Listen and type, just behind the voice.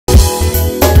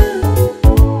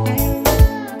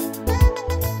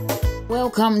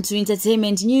Welcome to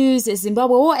entertainment news.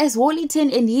 Zimbabwe OS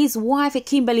Wallington and his wife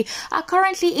Kimberly are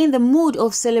currently in the mood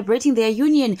of celebrating their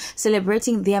union,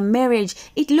 celebrating their marriage.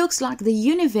 It looks like the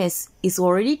universe is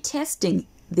already testing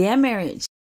their marriage.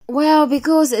 Well,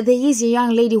 because there is a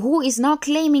young lady who is now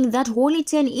claiming that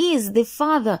Wallington is the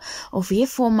father of her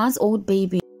 4-month-old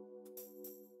baby.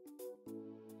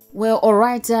 Well,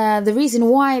 alright, the reason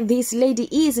why this lady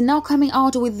is now coming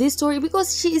out with this story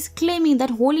because she is claiming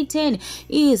that Wallington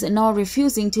is now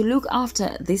refusing to look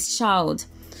after this child.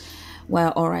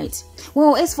 Well, alright.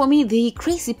 Well, as for me, the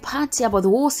crazy part about the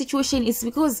whole situation is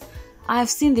because I've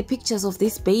seen the pictures of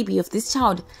this baby, of this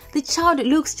child. The child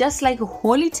looks just like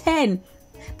Wallington.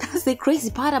 That's the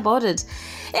crazy part about it.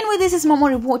 Anyway, this is Momo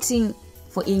reporting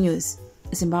for E-News,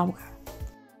 Zimbabwe.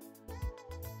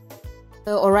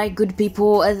 Alright, good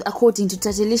people, according to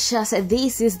Tatilicious,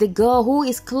 this is the girl who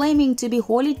is claiming to be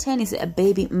Wallington is a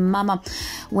baby mama.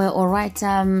 Well, alright,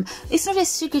 it's not a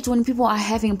secret when people are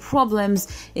having problems,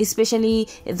 especially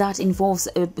that involves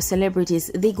celebrities.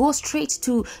 They go straight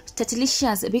to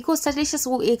Tatilicious because Tatilicious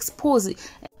will expose.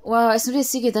 Well, it's not a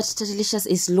secret that Tatilicious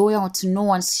is loyal to no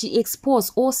one. She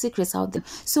exposed all secrets out there.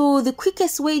 So the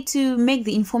quickest way to make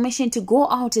the information to go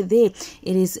out there,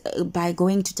 it is by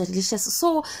going to Tatilicious.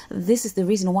 So this is the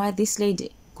reason why this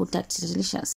lady contacted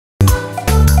Tatilicious.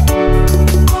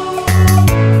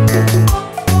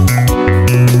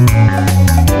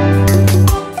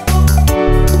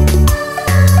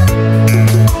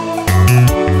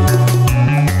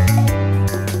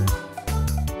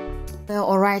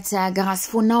 Guys,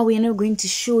 for now we are not going to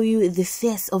show you the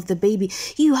face of the baby.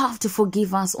 You have to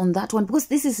forgive us on that one because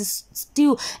this is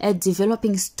still a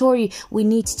developing story. We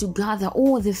need to gather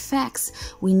all the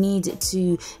facts. We need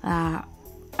to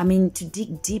to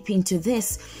dig deep into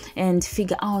this and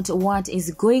figure out what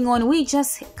is going on. We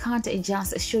just can't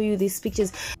just show you these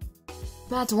pictures.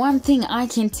 But one thing I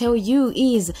can tell you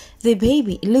is the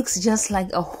baby looks just like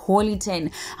a Wallington.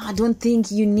 I don't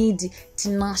think you need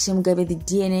Tinashe Mugabe, the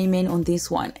DNA man, on this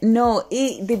one. No,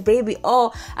 the baby,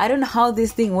 I don't know how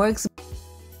this thing works.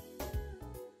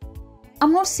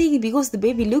 I'm not saying it because the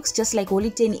baby looks just like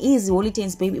Wallington is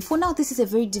Wallington's baby. For now, this is a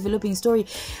very developing story.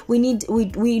 We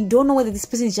don't know whether this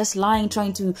person is just lying,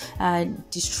 trying to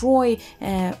destroy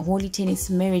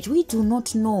Wallington's marriage. We do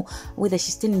not know whether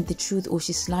she's telling the truth or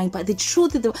she's lying. But the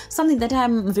truth, something that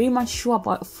I'm very much sure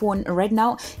about for right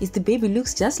now, is the baby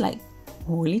looks just like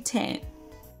Wallington.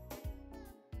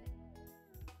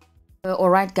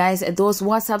 Alright guys, those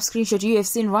WhatsApp screenshots you have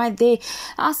seen right there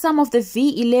are some of the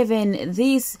V11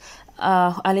 these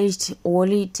alleged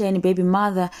Wallington baby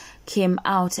mother came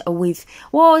out with.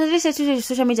 Well, this is a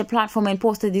social media platform and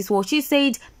posted this. Well, she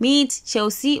said, meet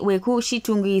Chelsea weku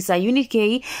shitungisa unit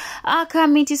K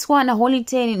akamitiswa na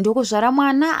Wallington ndoko zvara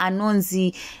mwana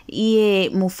anonzi iye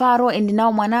Mufaro, and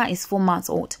now mwana is 4 months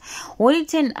old.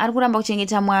 Wallington ari kuramba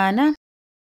kuchengeta mwana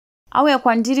auya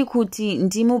kwandiri kuti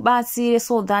ndimubatsire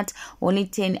so that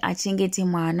Wallington achengete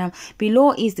mwana.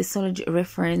 Below is the solid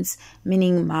reference,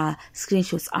 meaning my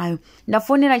screenshots. I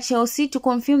ndafonera Chelsea to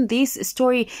confirm this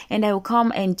story and I will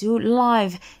come and do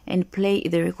live and play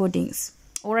the recordings.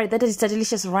 Alright, that is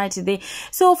Tatilicious right there.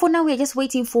 So for now we are just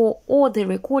waiting for all the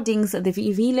recordings, the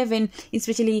V11,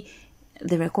 especially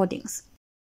the recordings.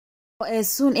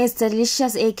 As soon as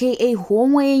Tatilicious aka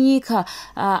Homo Yenyika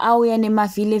auya nema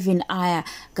V11 aya,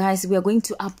 guys, we are going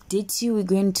to update you. We're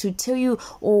going to tell you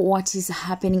what is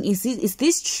happening. Is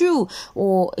this true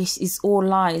or is all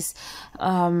lies?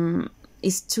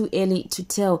 It's too early to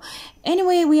tell.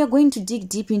 Anyway, we are going to dig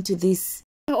deep into this.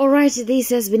 Alright, this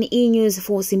has been E-News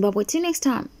for Zimbabwe. Till next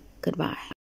time, goodbye.